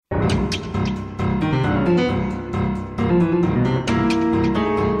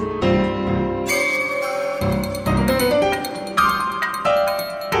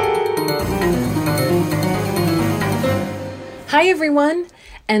everyone,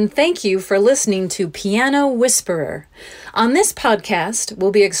 and thank you for listening to Piano Whisperer. On this podcast, we'll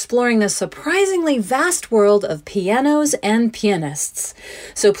be exploring the surprisingly vast world of pianos and pianists.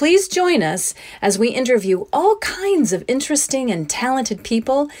 So please join us as we interview all kinds of interesting and talented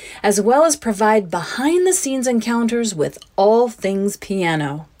people, as well as provide behind-the-scenes encounters with all things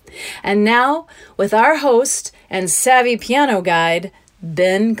piano. And now, with our host and savvy piano guide,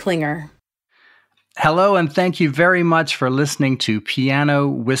 Ben Klinger. Hello, and thank you very much for listening to Piano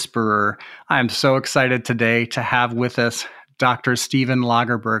Whisperer. I'm so excited today to have with us Dr. Stephen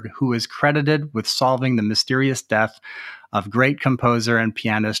Lagerberg, who is credited with solving the mysterious death of great composer and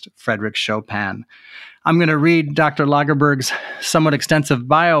pianist Frédéric Chopin. I'm going to read Dr. Lagerberg's somewhat extensive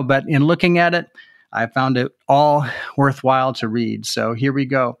bio, but in looking at it, I found it all worthwhile to read. So here we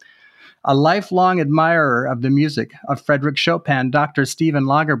go. A lifelong admirer of the music of Frédéric Chopin, Dr. Stephen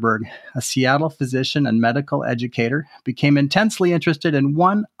Lagerberg, a Seattle physician and medical educator, became intensely interested in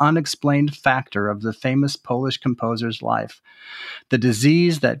one unexplained factor of the famous Polish composer's life: the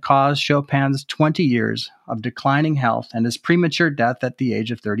disease that caused Chopin's 20 years of declining health and his premature death at the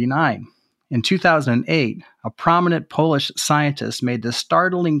age of 39. In 2008, a prominent Polish scientist made the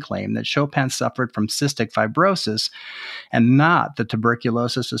startling claim that Chopin suffered from cystic fibrosis and not the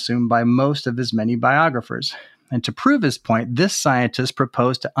tuberculosis assumed by most of his many biographers. And to prove his point, this scientist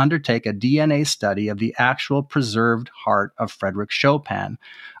proposed to undertake a DNA study of the actual preserved heart of Frédéric Chopin,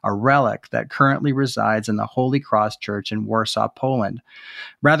 a relic that currently resides in the Holy Cross Church in Warsaw, Poland.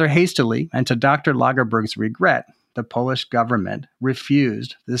 Rather hastily, and to Dr. Lagerberg's regret, the Polish government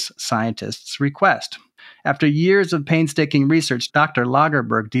refused this scientist's request. After years of painstaking research, Dr.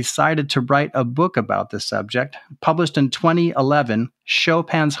 Lagerberg decided to write a book about the subject. Published in 2011,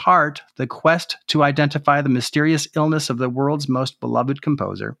 Chopin's Heart: The Quest to Identify the Mysterious Illness of the World's Most Beloved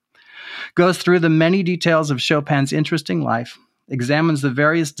Composer, goes through the many details of Chopin's interesting life, examines the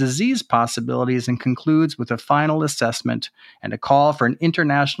various disease possibilities, and concludes with a final assessment and a call for an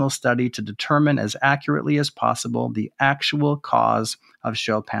international study to determine as accurately as possible the actual cause of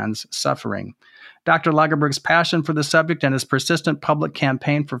Chopin's suffering. Dr. Lagerberg's passion for the subject and his persistent public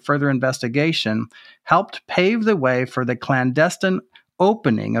campaign for further investigation helped pave the way for the clandestine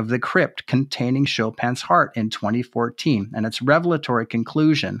opening of the crypt containing Chopin's heart in 2014, and its revelatory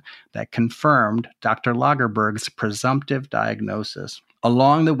conclusion that confirmed Dr. Lagerberg's presumptive diagnosis.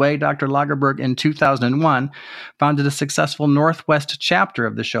 Along the way, Dr. Lagerberg in 2001 founded a successful Northwest chapter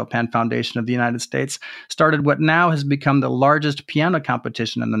of the Chopin Foundation of the United States, started what now has become the largest piano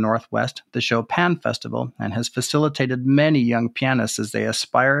competition in the Northwest, the Chopin Festival, and has facilitated many young pianists as they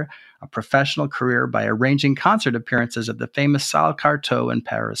aspire a professional career by arranging concert appearances at the famous Salle Carteau in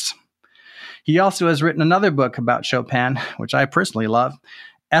Paris. He also has written another book about Chopin, which I personally love,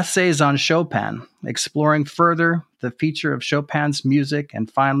 Essays on Chopin, exploring further the feature of Chopin's music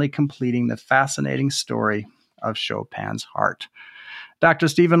and finally completing the fascinating story of Chopin's heart. Dr.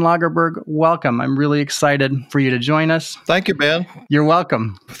 Stephen Lagerberg, welcome. I'm really excited for you to join us. Thank you, Ben. You're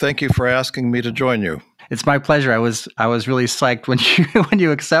welcome. Thank you for asking me to join you. It's my pleasure. I was really psyched when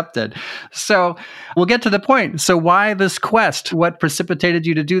you accepted. So we'll get to the point. So why this quest? What precipitated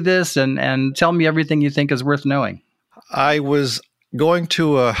you to do this? And tell me everything you think is worth knowing. I was going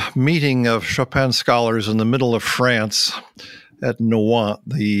to a meeting of Chopin scholars in the middle of France at Nohant,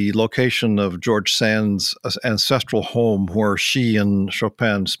 the location of George Sand's ancestral home where she and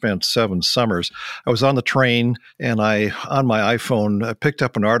Chopin spent 7 summers. I was on the train and on my iPhone, I picked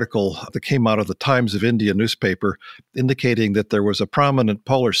up an article that came out of the Times of India newspaper indicating that there was a prominent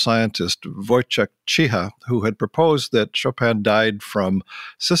Polish scientist, Wojciech Cicha, who had proposed that Chopin died from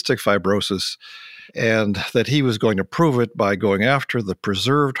cystic fibrosis, and that he was going to prove it by going after the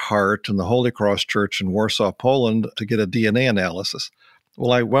preserved heart in the Holy Cross Church in Warsaw, Poland, to get a DNA analysis.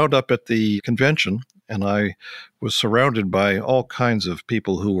 Well, I wound up at the convention, and I was surrounded by all kinds of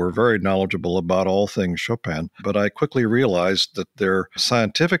people who were very knowledgeable about all things Chopin, but I quickly realized that their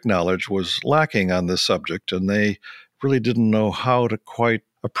scientific knowledge was lacking on this subject, and they really didn't know how to quite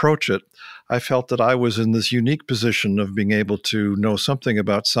approach it. I felt that I was in this unique position of being able to know something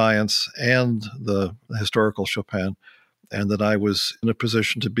about science and the historical Chopin, and that I was in a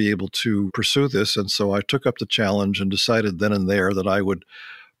position to be able to pursue this. And so I took up the challenge and decided then and there that I would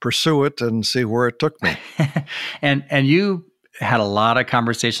pursue it and see where it took me. And you had a lot of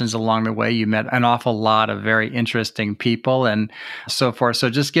conversations along the way. You met an awful lot of very interesting people and so forth. So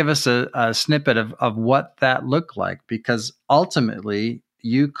just give us a snippet of what that looked like, because ultimately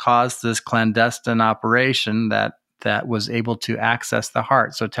you caused this clandestine operation that was able to access the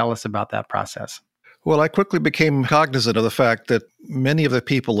heart. So tell us about that process. Well, I quickly became cognizant of the fact that many of the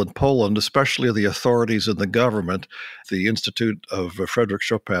people in Poland, especially the authorities in the government, the Institute of Frederick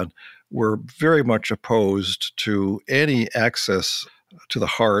Chopin, were very much opposed to any access to the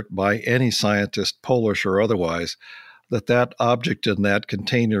heart by any scientist, Polish or otherwise, that object in that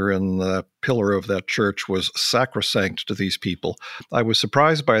container in the pillar of that church was sacrosanct to these people. I was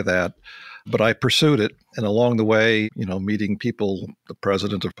surprised by that, but I pursued it. And along the way, meeting people, the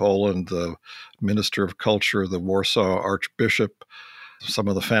president of Poland, the minister of culture, the Warsaw archbishop, some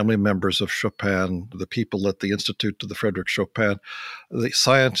of the family members of Chopin, the people at the Institute of the Frederick Chopin, the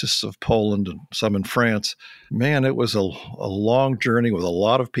scientists of Poland, and some in France. Man, it was a long journey with a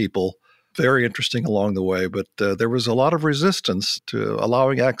lot of people. Very interesting along the way, but there was a lot of resistance to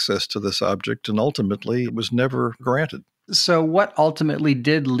allowing access to this object, and ultimately it was never granted. So what ultimately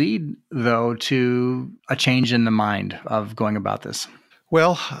did lead, though, to a change in the mind of going about this?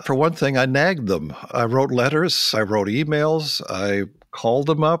 Well, for one thing, I nagged them. I wrote letters, I wrote emails, I called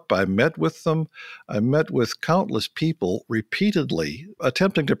them up, I met with them. I met with countless people repeatedly,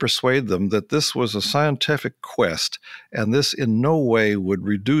 attempting to persuade them that this was a scientific quest, and this in no way would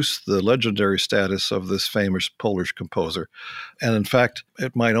reduce the legendary status of this famous Polish composer. And in fact,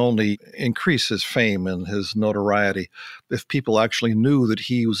 it might only increase his fame and his notoriety if people actually knew that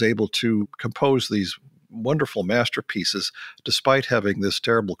he was able to compose these wonderful masterpieces despite having this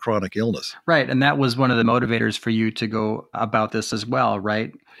terrible chronic illness. Right. And that was one of the motivators for you to go about this as well,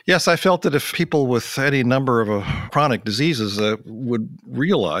 right? Yes, I felt that if people with any number of chronic diseases would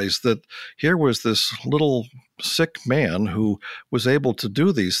realize that here was this little sick man who was able to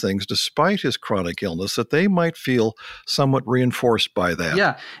do these things despite his chronic illness, that they might feel somewhat reinforced by that.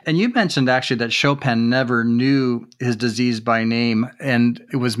 Yeah. And you mentioned actually that Chopin never knew his disease by name, and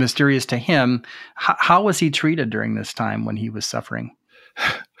it was mysterious to him. How was he treated during this time when he was suffering?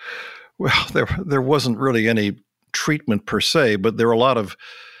 Well, there wasn't really any treatment per se, but there were a lot of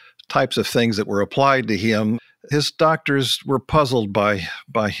types of things that were applied to him. His doctors were puzzled by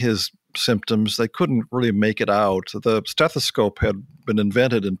his symptoms. They couldn't really make it out. The stethoscope had been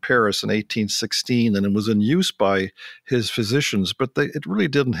invented in Paris in 1816, and it was in use by his physicians, but it really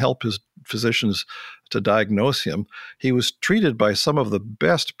didn't help his physicians to diagnose him. He was treated by some of the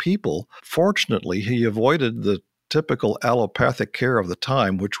best people. Fortunately, he avoided the typical allopathic care of the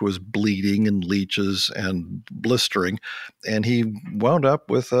time, which was bleeding and leeches and blistering. And he wound up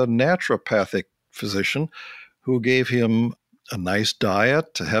with a naturopathic physician who gave him a nice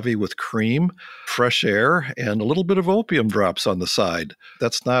diet, heavy with cream, fresh air, and a little bit of opium drops on the side.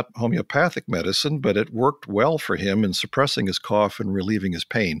 That's not homeopathic medicine, but it worked well for him in suppressing his cough and relieving his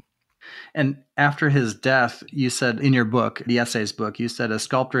pain. And after his death, you said in your book, the essays book, you said a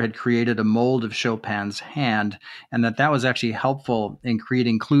sculptor had created a mold of Chopin's hand, and that was actually helpful in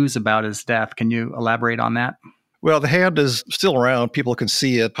creating clues about his death. Can you elaborate on that? Well, the hand is still around. People can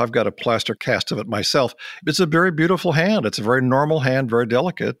see it. I've got a plaster cast of it myself. It's a very beautiful hand. It's a very normal hand, very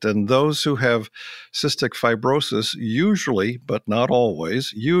delicate. And those who have cystic fibrosis usually, but not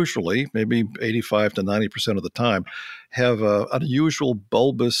always, usually, maybe 85 to 90% of the time, have an unusual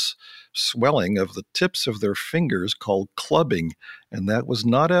bulbous swelling of the tips of their fingers called clubbing. And that was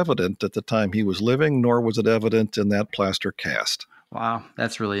not evident at the time he was living, nor was it evident in that plaster cast. Wow,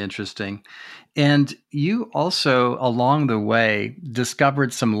 that's really interesting. And you also, along the way,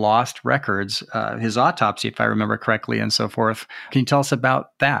 discovered some lost records, his autopsy, if I remember correctly, and so forth. Can you tell us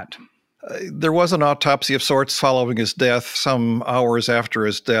about that? There was an autopsy of sorts following his death. Some hours after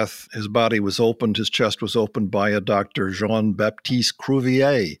his death, his body was opened, his chest was opened by a Dr. Jean-Baptiste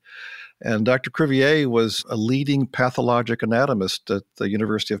Cuvier. And Dr. Cuvier was a leading pathologic anatomist at the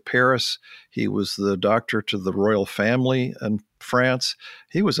University of Paris. He was the doctor to the royal family in France.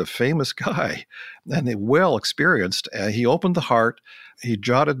 He was a famous guy and well experienced. He opened the heart. He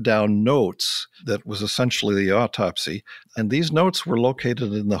jotted down notes that was essentially the autopsy. And these notes were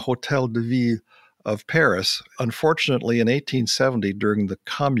located in the Hôtel de Ville of Paris. Unfortunately, in 1870, during the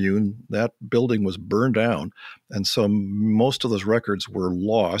Commune, that building was burned down, and so most of those records were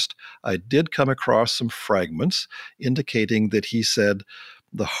lost. I did come across some fragments indicating that he said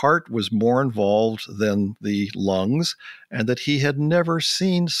the heart was more involved than the lungs, and that he had never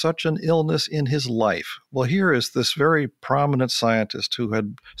seen such an illness in his life. Well, here is this very prominent scientist who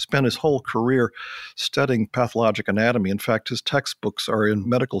had spent his whole career studying pathologic anatomy. In fact, his textbooks are in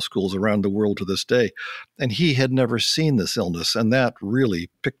medical schools around the world to this day. And he had never seen this illness, and that really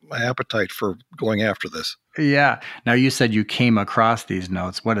piqued my appetite for going after this. Yeah. Now, you said you came across these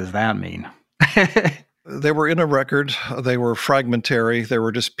notes. What does that mean? They were in a record. They were fragmentary. They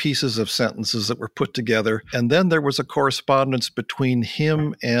were just pieces of sentences that were put together. And then there was a correspondence between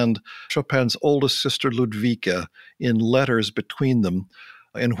him and Chopin's oldest sister, Ludwika, in letters between them,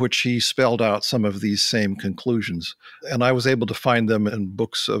 in which he spelled out some of these same conclusions. And I was able to find them in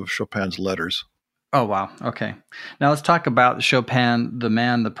books of Chopin's letters. Oh, wow. Okay. Now let's talk about Chopin, the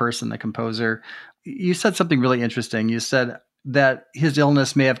man, the person, the composer. You said something really interesting. You said that his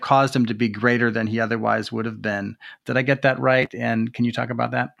illness may have caused him to be greater than he otherwise would have been. Did I get that right? And can you talk about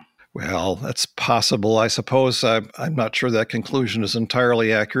that? Well, that's possible, I suppose. I'm not sure that conclusion is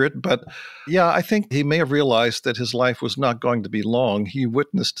entirely accurate, but yeah, I think he may have realized that his life was not going to be long. He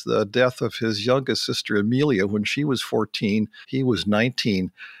witnessed the death of his youngest sister, Amelia, when she was 14. He was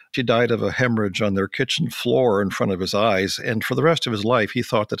 19. She died of a hemorrhage on their kitchen floor in front of his eyes, and for the rest of his life, he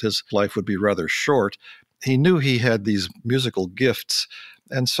thought that his life would be rather short. He knew he had these musical gifts,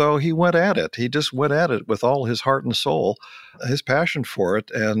 and so he went at it. He just went at it with all his heart and soul, his passion for it,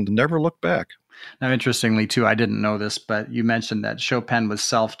 and never looked back. Now, interestingly, too, I didn't know this, but you mentioned that Chopin was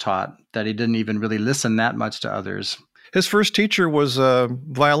self-taught, that he didn't even really listen that much to others. His first teacher was a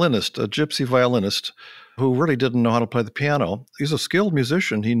violinist, a gypsy violinist, who really didn't know how to play the piano. He's a skilled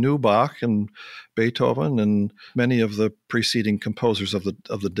musician. He knew Bach and Beethoven and many of the preceding composers of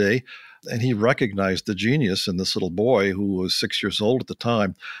the day. And he recognized the genius in this little boy who was 6 years old at the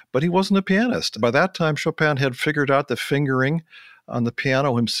time, but he wasn't a pianist. By that time, Chopin had figured out the fingering on the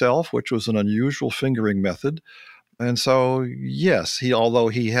piano himself, which was an unusual fingering method. And so, yes, although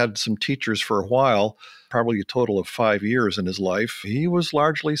he had some teachers for a while, probably a total of 5 years in his life, he was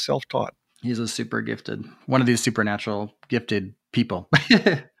largely self-taught. He's a super gifted, one of these supernatural gifted people.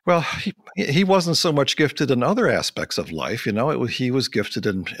 Well, he wasn't so much gifted in other aspects of life. He was gifted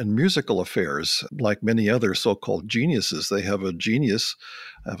in musical affairs. Like many other so-called geniuses, they have a genius,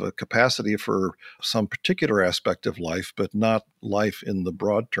 have a capacity for some particular aspect of life, but not life in the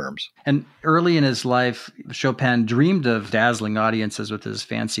broad terms. And early in his life, Chopin dreamed of dazzling audiences with his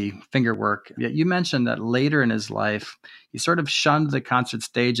fancy fingerwork. Yet you mentioned that later in his life, he sort of shunned the concert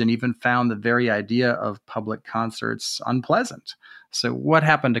stage and even found the very idea of public concerts unpleasant. So what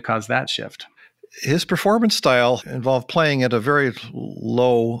happened to cause that shift? His performance style involved playing at a very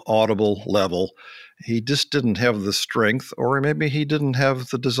low audible level. He just didn't have the strength, or maybe he didn't have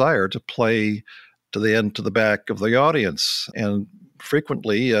the desire to play to the end, to the back of the audience. And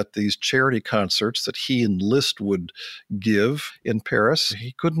frequently at these charity concerts that he and Liszt would give in Paris,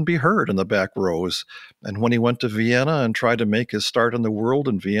 he couldn't be heard in the back rows. And when he went to Vienna and tried to make his start in the world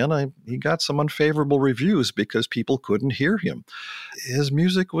in Vienna, he got some unfavorable reviews because people couldn't hear him. His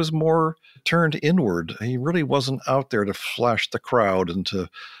music was more turned inward. He really wasn't out there to flash the crowd and to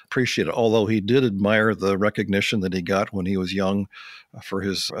appreciate it, although he did admire the recognition that he got when he was young for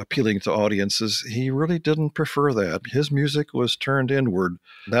his appealing to audiences. He really didn't prefer that. His music was turned inward.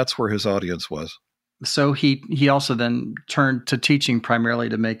 That's where his audience was. So he also then turned to teaching primarily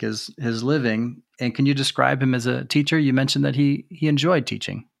to make his living. And can you describe him as a teacher? You mentioned that he enjoyed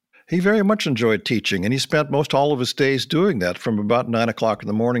teaching. He very much enjoyed teaching, and he spent most all of his days doing that from about 9 o'clock in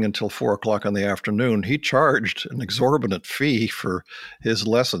the morning until 4 o'clock in the afternoon. He charged an exorbitant fee for his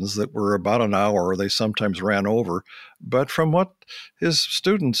lessons that were about an hour. They sometimes ran over. But from what his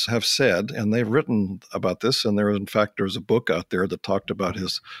students have said, and they've written about this, and there's a book out there that talked about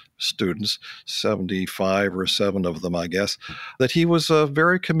his students, 75 or 7 of them, I guess, that he was a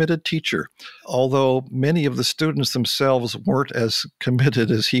very committed teacher, although many of the students themselves weren't as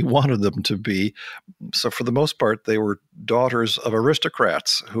committed as he wanted them to be. So for the most part, they were daughters of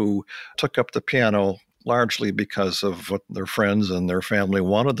aristocrats who took up the piano largely because of what their friends and their family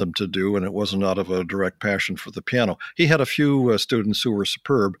wanted them to do, and it wasn't out of a direct passion for the piano. He had a few students who were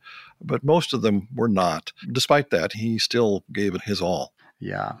superb, but most of them were not. Despite that, he still gave it his all.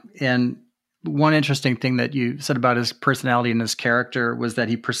 Yeah. And one interesting thing that you said about his personality and his character was that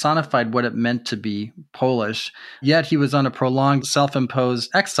he personified what it meant to be Polish, yet he was on a prolonged self-imposed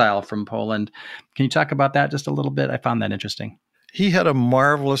exile from Poland. Can you talk about that just a little bit? I found that interesting. He had a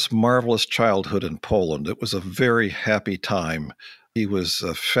marvelous, marvelous childhood in Poland. It was a very happy time. He was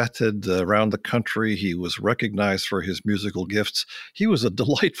feted around the country. He was recognized for his musical gifts. He was a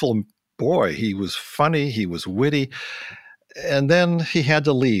delightful boy. He was funny. He was witty. And then he had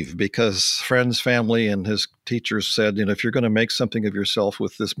to leave because friends, family, and his teachers said, if you're going to make something of yourself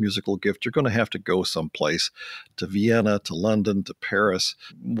with this musical gift, you're going to have to go someplace, to Vienna, to London, to Paris.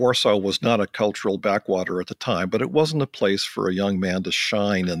 Warsaw was not a cultural backwater at the time, but it wasn't a place for a young man to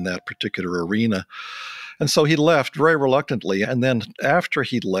shine in that particular arena. And so he left very reluctantly. And then after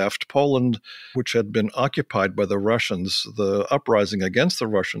he left, Poland, which had been occupied by the Russians, the uprising against the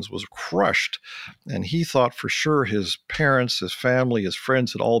Russians was crushed. And he thought for sure his parents, his family, his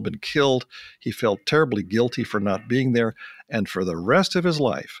friends had all been killed. He felt terribly guilty for not being there. And for the rest of his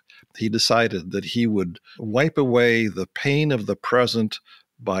life, he decided that he would wipe away the pain of the present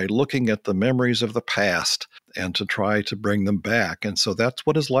by looking at the memories of the past and to try to bring them back. And so that's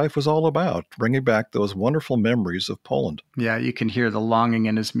what his life was all about, bringing back those wonderful memories of Poland. Yeah, you can hear the longing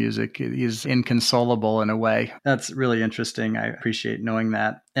in his music. He's inconsolable in a way. That's really interesting. I appreciate knowing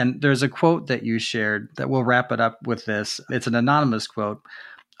that. And there's a quote that you shared that we'll wrap it up with this. It's an anonymous quote.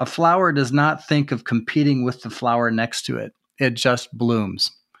 "A flower does not think of competing with the flower next to it. It just blooms."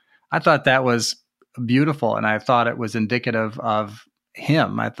 I thought that was beautiful, and I thought it was indicative of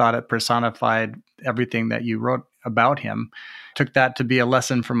him. I thought it personified everything that you wrote about him. Took that to be a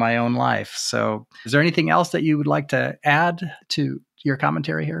lesson for my own life. So is there anything else that you would like to add to your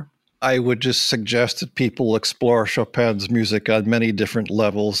commentary here? I would just suggest that people explore Chopin's music on many different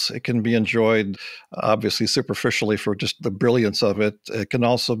levels. It can be enjoyed, obviously, superficially for just the brilliance of it. It can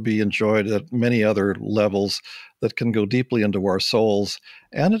also be enjoyed at many other levels that can go deeply into our souls.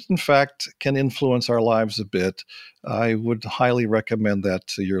 And it, in fact, can influence our lives a bit. I would highly recommend that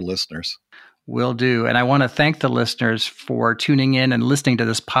to your listeners. Will do. And I want to thank the listeners for tuning in and listening to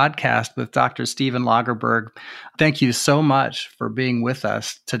this podcast with Dr. Stephen Lagerberg. Thank you so much for being with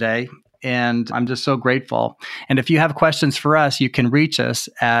us today. And I'm just so grateful. And if you have questions for us, you can reach us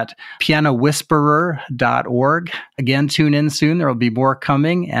at pianowhisperer.org. Again, tune in soon. There will be more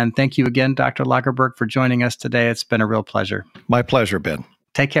coming. And thank you again, Dr. Lagerberg, for joining us today. It's been a real pleasure. My pleasure, Ben.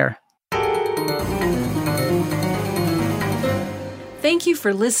 Take care. Thank you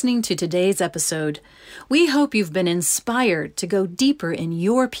for listening to today's episode. We hope you've been inspired to go deeper in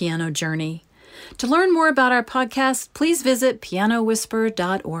your piano journey. To learn more about our podcast, please visit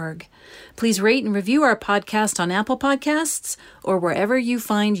pianowhisperer.org. Please rate and review our podcast on Apple Podcasts or wherever you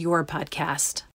find your podcast.